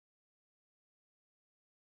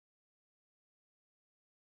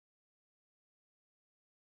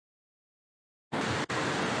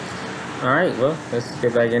Alright, well, let's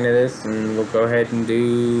get back into this and we'll go ahead and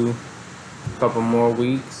do a couple more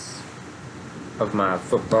weeks of my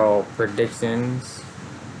football predictions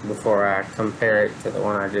before I compare it to the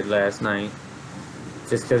one I did last night.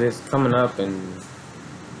 Just because it's coming up and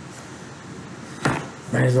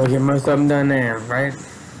might as well get most of them done now, right?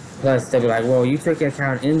 Plus, they'll be like, well, you took into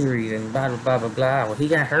account injuries and blah, blah, blah, blah, blah. Well, he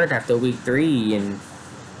got hurt after week 3 and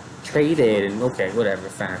traded and okay, whatever,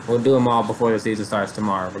 fine. We'll do them all before the season starts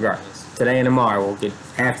tomorrow, regardless. Today and tomorrow, we'll get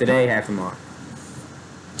half today, half tomorrow.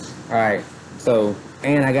 Alright, so,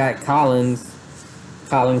 and I got Colin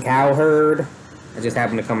Cowherd. I just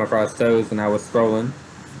happened to come across those when I was scrolling.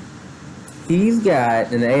 He's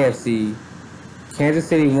got, in the AFC, Kansas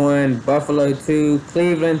City 1, Buffalo 2,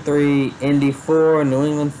 Cleveland 3, Indy 4, New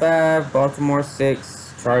England 5, Baltimore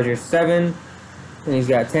 6, Chargers 7. And he's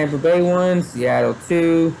got Tampa Bay 1, Seattle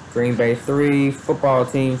 2, Green Bay 3, football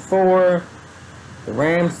team 4, the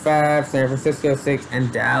Rams 5, San Francisco 6,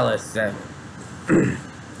 and Dallas 7.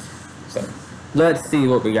 So, let's see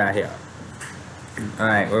what we got here.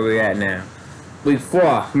 Alright, where we at now? Week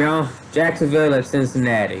 4, now, Jacksonville at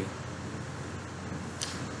Cincinnati.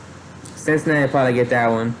 Cincinnati will probably get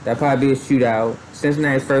that one. That'll probably be a shootout.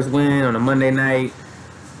 Cincinnati's first win on a Monday night.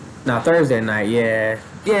 No, Thursday night, yeah.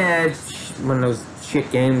 Yeah, it's one of those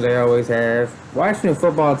shit games they always have. Watching a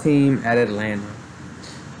football team at Atlanta.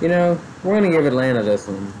 You know, we're going to give Atlanta this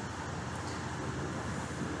one.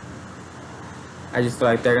 I just feel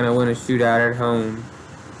like they're going to win a shootout at home.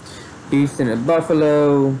 Houston at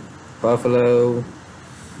Buffalo. Buffalo.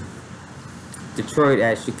 Detroit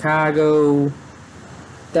at Chicago.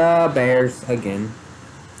 The Bears again.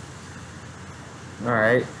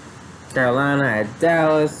 Alright. Carolina at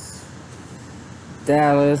Dallas.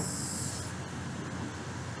 Dallas.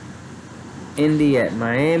 Indy at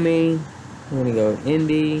Miami. I'm gonna go with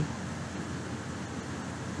Indy.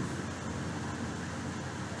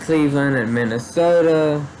 Cleveland at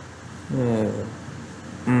Minnesota.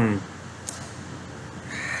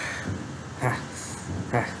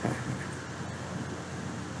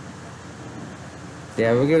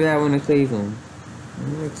 Yeah, we'll give that one to Cleveland.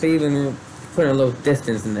 Cleveland putting a little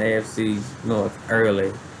distance in the AFC North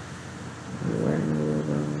early.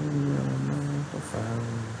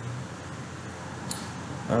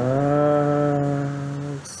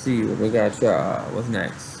 Let's see what we got, y'all. What's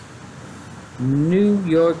next? New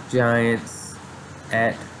York Giants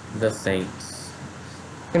at the Saints.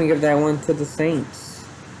 I'm gonna give that one to the Saints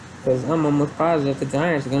because I'm almost positive the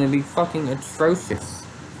Giants are gonna be fucking atrocious.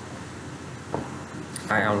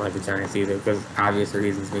 I don't like the Giants either because obvious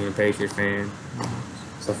reasons, being a Patriots fan.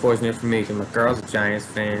 It's unfortunate for me because my girl's a Giants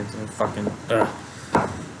fan. So I'm fucking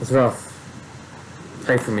it's rough.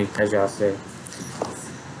 Pray for me, as y'all say.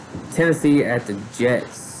 Tennessee at the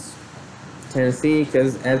Jets. Tennessee,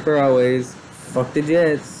 because as per always, fuck the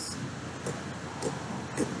Jets.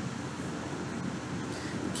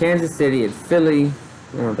 Kansas City at Philly.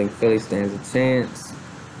 I don't think Philly stands a chance.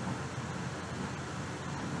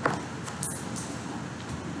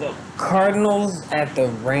 The Cardinals at the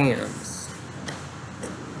Rams.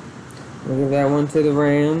 We'll give that one to the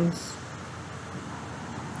Rams.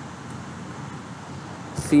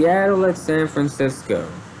 Seattle at San Francisco.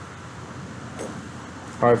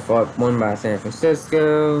 Hard fought, won by San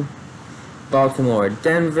Francisco. Baltimore at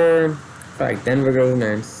Denver. I feel like Denver goes in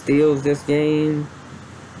there and steals this game.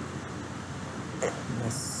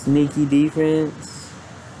 A sneaky defense.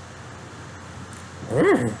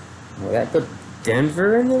 Well, that put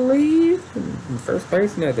Denver in the lead in first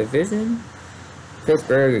place in that division.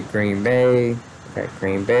 Pittsburgh at Green Bay. At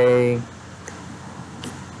Green Bay.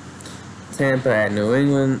 Tampa at New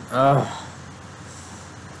England.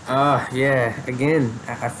 Yeah. Again,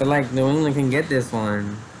 I feel like New England can get this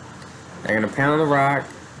one. They're going to pound the rock.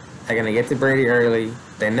 They're going to get to Brady early.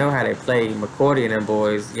 They know how they play. McCourty and them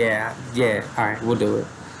boys. Yeah. Alright, we'll do it.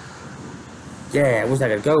 Yeah, I wish I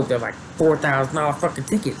could go. They're like $4,000 fucking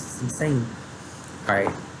tickets. It's insane.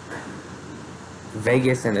 Alright.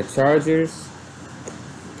 Vegas and the Chargers.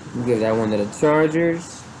 We'll give that one to the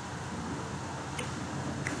Chargers.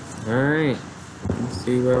 Alright. Let's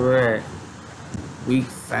see where we're at. Week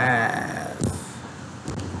 5.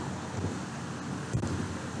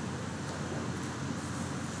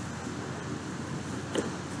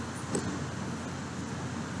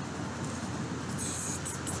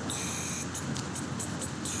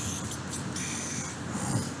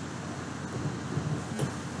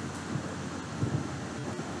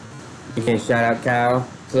 You can shout out Kyle,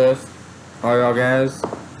 Cliff, all y'all guys.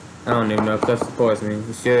 I don't even know if Cliff supports me.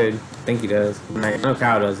 He should. I think he does. I know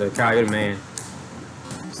Kyle does though. Kyle, you're the man.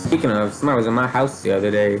 Speaking of, somebody was in my house the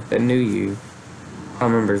other day that knew you. I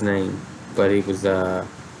don't remember his name. but he was a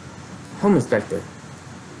home inspector,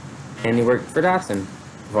 and he worked for Datsun,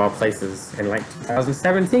 of all places, in like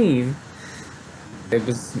 2017. It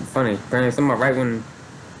was funny. Apparently, somewhat right when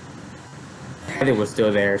Heather was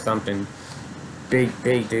still there or something. Big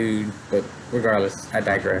dude. But regardless, I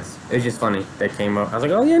digress. It was just funny that came up. I was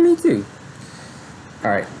like, oh yeah, me too.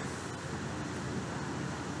 Alright.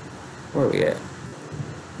 Where are we at?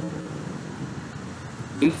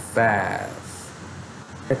 Week 5.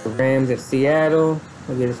 Got the Rams at Seattle.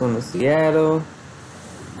 I'll get this one to Seattle.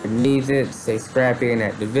 It needs it. Stay scrappy in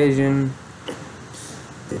that division.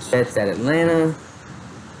 The Jets at Atlanta.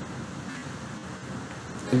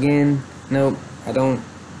 Again, nope. I don't.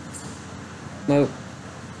 Nope.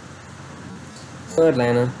 So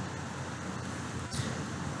Atlanta.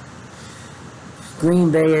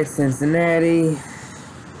 Green Bay at Cincinnati.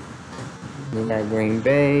 We got Green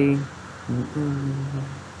Bay.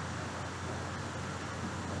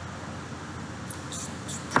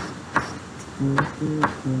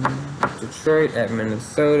 Detroit at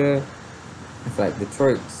Minnesota. I feel like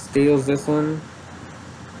Detroit steals this one.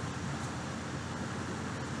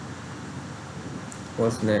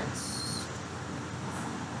 What's next?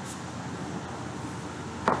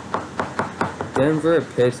 Denver,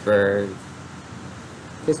 Pittsburgh.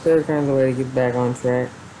 Pittsburgh finds a way to get back on track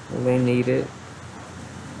when they need it.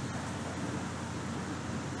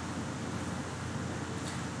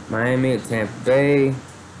 Miami at Tampa Bay.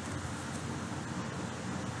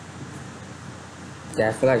 Yeah,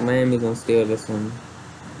 I feel like Miami's gonna steal this one.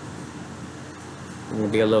 There's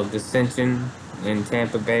gonna be a little dissension in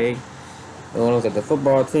Tampa Bay. We'll look at the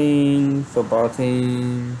football team.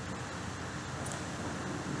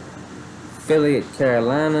 Philly at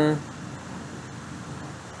Carolina.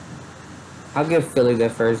 I'll give Philly their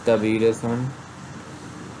first W this one.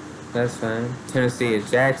 That's fine. Tennessee at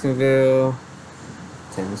Jacksonville.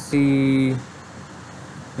 Tennessee.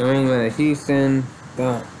 New England at Houston.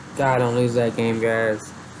 God, don't lose that game,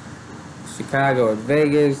 guys. Chicago at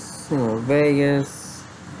Vegas. Vegas.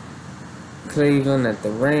 Cleveland at the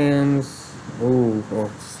Rams.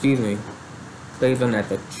 Excuse me. Cleveland at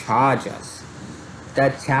the Chargers.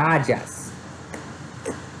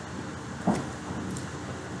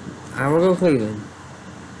 I will go Cleveland.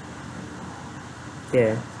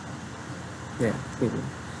 Yeah, Cleveland.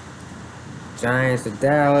 Giants at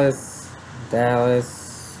Dallas.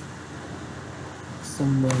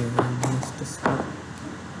 Somewhere in this spot.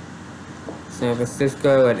 San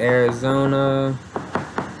Francisco at Arizona.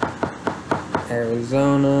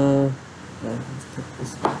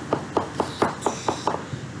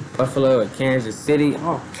 Buffalo at Kansas City.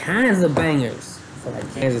 All kinds of bangers. I feel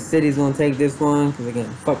like Kansas City's gonna take this one because again,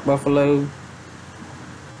 fuck Buffalo.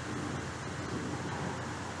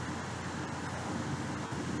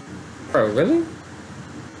 Bro, really?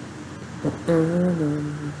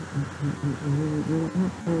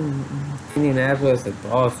 Indianapolis at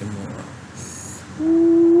Baltimore.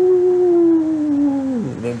 Ooh,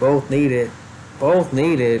 they both need it.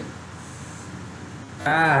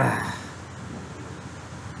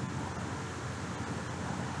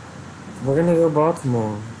 We're gonna go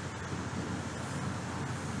Baltimore.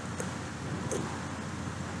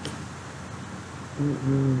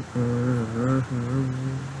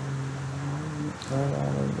 I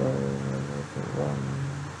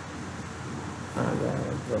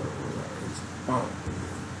gotta go.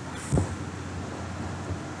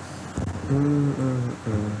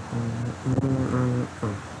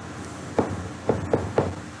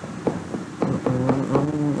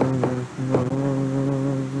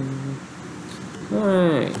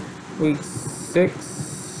 Alright, week 6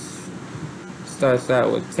 starts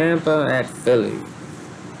out with Tampa at Philly.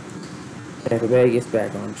 Tampa Bay gets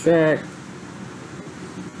back on track.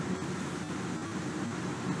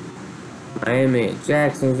 Miami at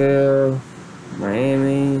Jacksonville.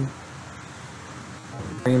 Miami.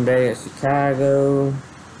 Green Bay at Chicago.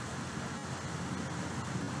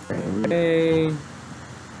 Green Bay.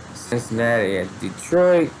 Cincinnati at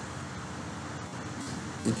Detroit.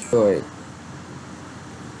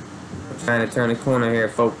 Trying to turn the corner here,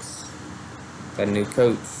 folks. Got a new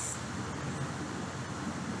coach.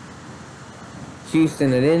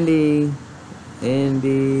 Houston at Indy.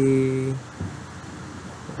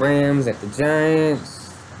 Rams at the Giants.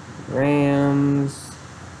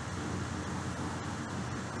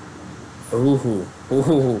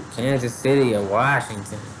 Ooh. Kansas City at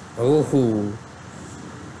Washington.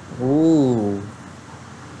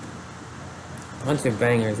 Bunch of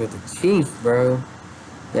bangers with the Chiefs, bro.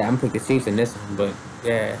 Yeah, I'm picking the Chiefs in this one, but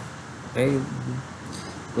yeah. Hey.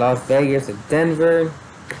 Las Vegas at Denver.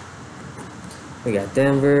 We got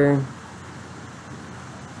Denver.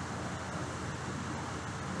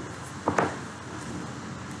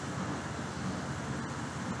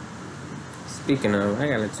 Speaking of, I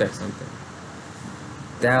gotta check something.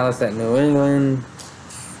 Dallas at New England.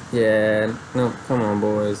 Yeah, no, come on,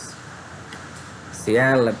 boys.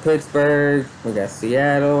 Seattle at Pittsburgh. We got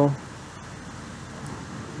Seattle.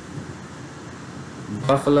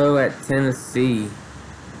 Buffalo at Tennessee.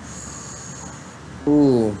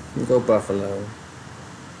 Ooh, go Buffalo.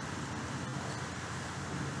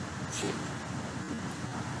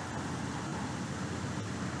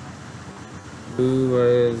 Who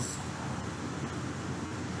was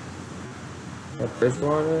at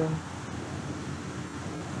Bridgewater?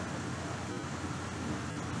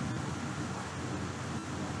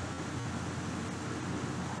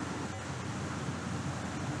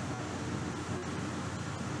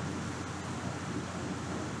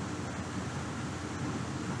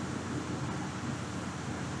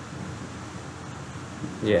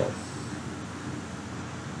 Yes.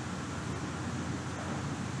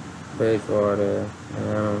 Bridgewater.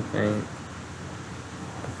 I don't think.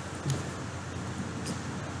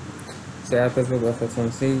 South Pittsburgh, Buffalo,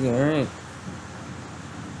 Tennessee. Alright.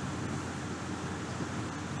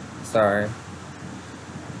 Sorry.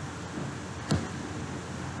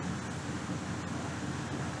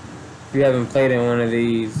 If you haven't played in one of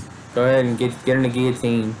these, go ahead and get in the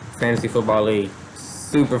Guillotine Fantasy Football League.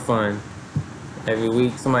 Super fun. Every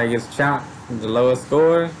week somebody gets chopped, the lowest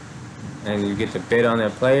score, and you get to bid on their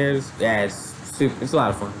players. Yeah, it's a lot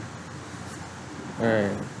of fun.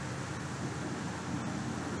 Alright.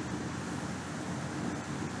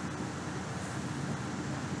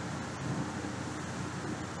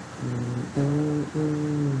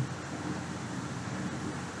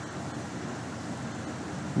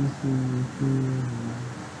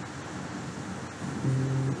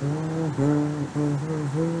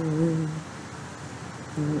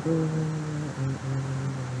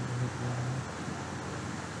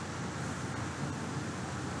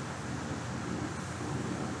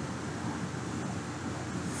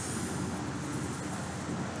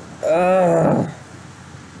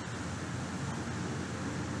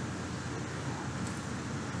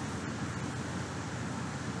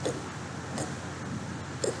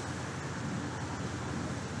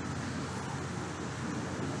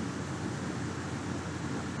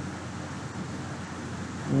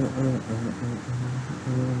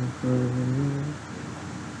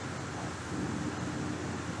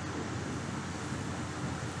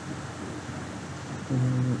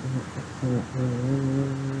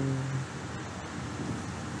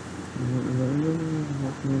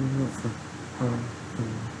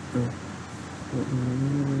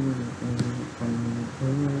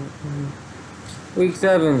 Week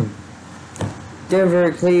 7.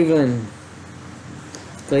 Denver, Cleveland.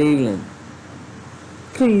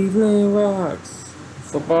 Cleveland rocks.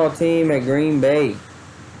 Football team at Green Bay.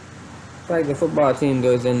 It's like the football team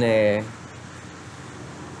goes in there.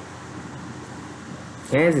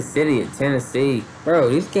 Kansas City at Tennessee. Bro,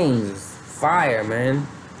 these games is fire, man.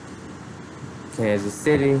 Kansas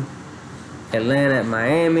City. Atlanta at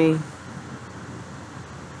Miami.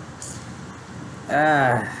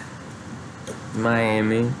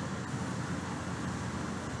 Miami.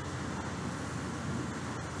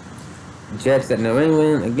 Jets at New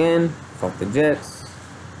England again. Fuck the Jets.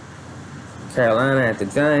 Carolina at the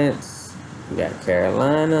Giants. We got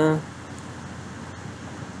Carolina.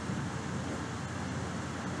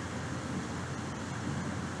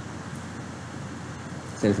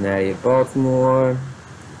 Cincinnati at Baltimore.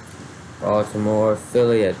 Baltimore,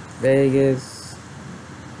 Philly at Vegas.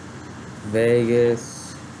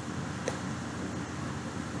 Vegas.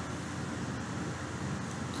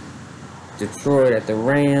 Detroit at the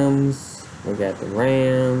Rams. We got the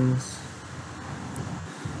Rams.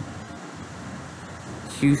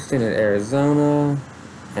 Houston at Arizona.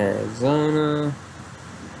 Arizona.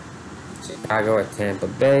 Chicago at Tampa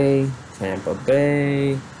Bay. Tampa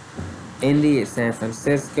Bay. Indy at San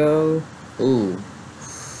Francisco. Ooh.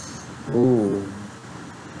 We'll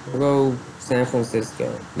go San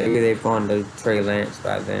Francisco. Maybe they've gone to Trey Lance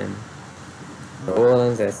by then. New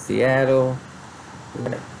Orleans at Seattle.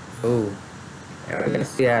 Ooh. Yeah, we got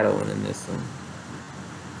Seattle winning this one.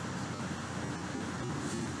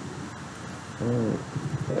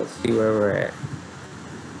 Let's see where we're at.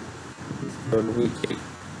 Let's go to week 8.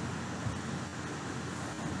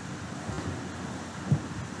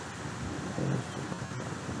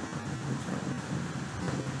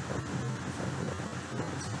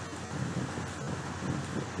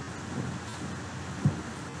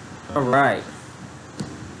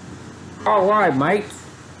 All right, mate.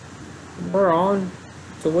 We're on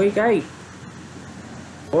to week 8.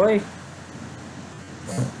 Boy.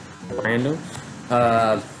 Random.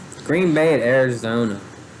 Green Bay at Arizona.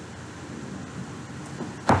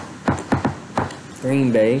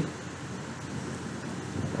 Green Bay.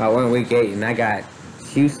 We're in week 8, and I got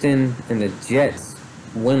Houston and the Jets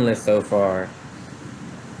winless so far.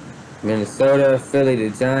 Minnesota, Philly, the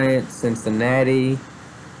Giants, Cincinnati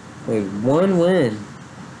with 1 win.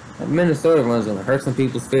 That Minnesota run's gonna hurt some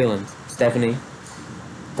people's feelings. Stephanie,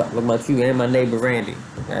 talking about you and my neighbor Randy.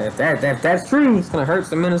 If that's true, it's gonna hurt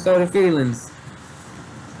some Minnesota feelings.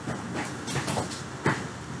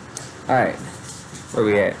 All right, where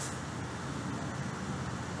we at?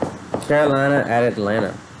 Carolina at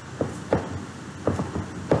Atlanta.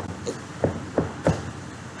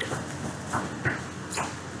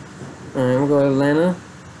 Alright, we'll go to Atlanta.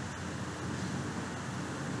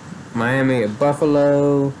 Miami at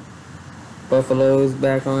Buffalo. Buffalo's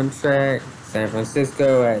back on track. San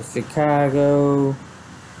Francisco at Chicago.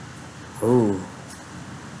 Ooh.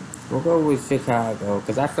 We'll go with Chicago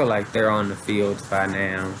because I feel like they're on the field by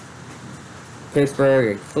now.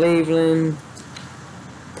 Pittsburgh at Cleveland.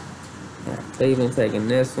 Yeah, Cleveland taking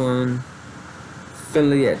this one.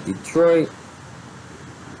 Philly at Detroit.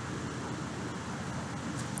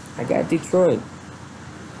 I got Detroit.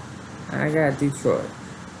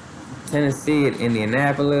 Tennessee at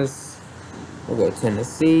Indianapolis. We'll go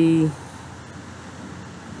Tennessee.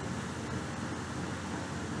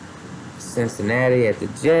 Cincinnati at the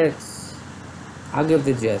Jets. I'll give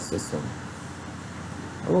the Jets this one.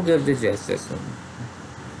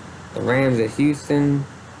 The Rams at Houston.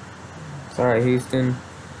 Sorry, Houston.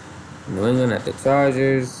 New England at the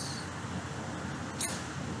Chargers.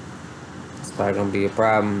 It's probably gonna be a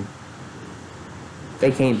problem.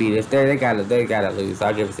 They can't beat us. They gotta lose.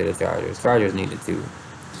 I'll give it to the Chargers. Chargers need it too.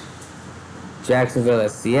 Jacksonville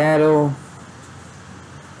at Seattle.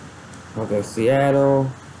 Okay, Seattle.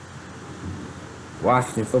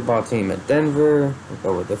 Washington football team at Denver. We'll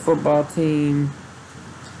go with the football team.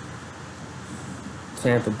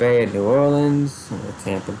 Tampa Bay at New Orleans.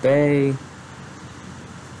 Tampa Bay.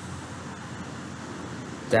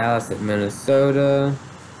 Dallas at Minnesota.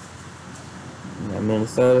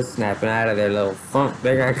 Minnesota snapping out of their little funk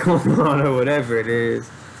they got going on or whatever it is.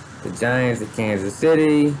 The Giants at Kansas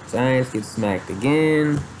City. Giants get smacked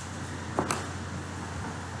again.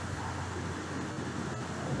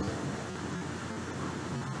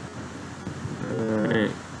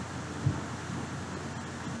 Alright.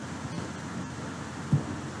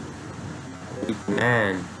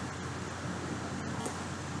 Man.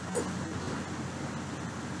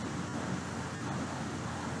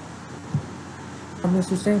 I'm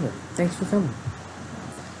Mr. Saber. Thanks for coming.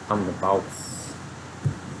 I'm the boss.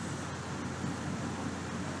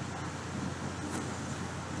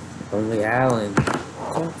 Only Allen.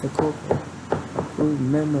 Talk to Coco. Good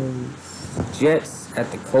memories. Jets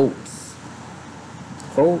at the Colts.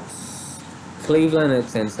 Cleveland at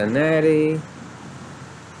Cincinnati.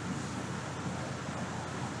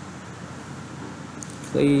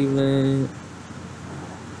 Cleveland.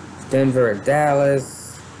 Denver at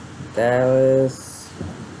Dallas.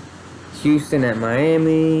 Houston at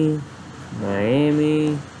Miami.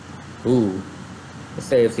 Ooh. This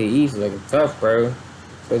AFC East is looking tough, bro.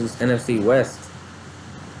 So this NFC West.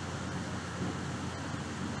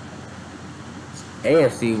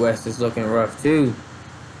 AFC West is looking rough too.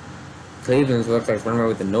 Cleveland's looks like running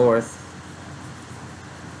with the North.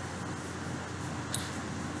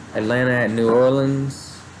 Atlanta at New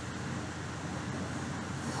Orleans.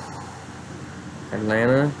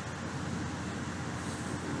 Atlanta.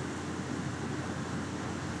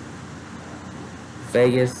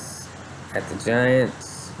 Vegas at the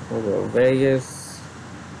Giants. We'll go Vegas.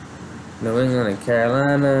 New England and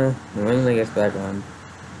Carolina. New England gets back on.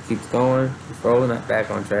 Keeps going. Keeps rolling. Not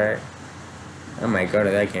back on track. I might go to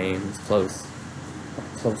that game. It's close.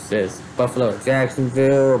 Close this. Buffalo at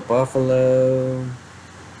Jacksonville. Buffalo.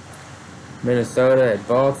 Minnesota at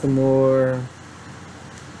Baltimore.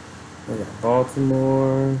 We got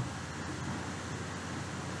Baltimore.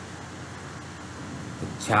 The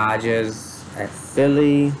Chargers at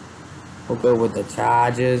Philly. We'll go with the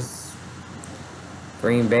Chargers.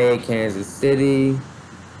 Green Bay, Kansas City.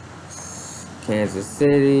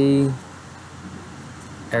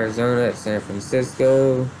 Arizona at San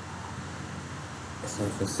Francisco.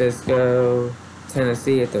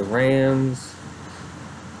 Tennessee at the Rams.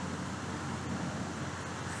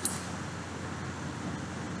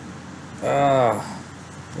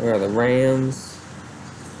 Where are the Rams?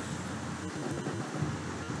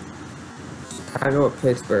 Chicago at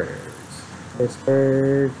Pittsburgh.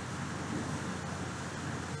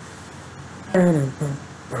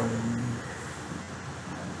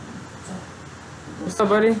 What's up,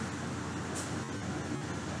 buddy?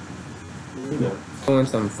 Yeah. doing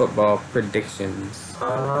some football predictions.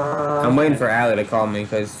 I'm waiting for Allie to call me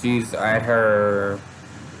because she's at her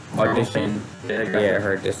audition. Yeah,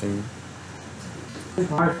 her audition.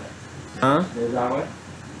 Huh?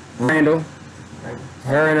 Randall.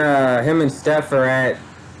 Him and Steph are at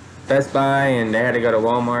Best Buy and they had to go to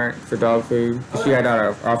Walmart for dog food. She got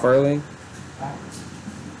out off early.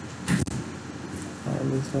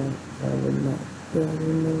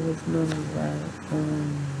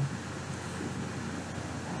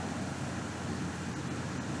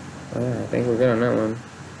 I think we're good on that one.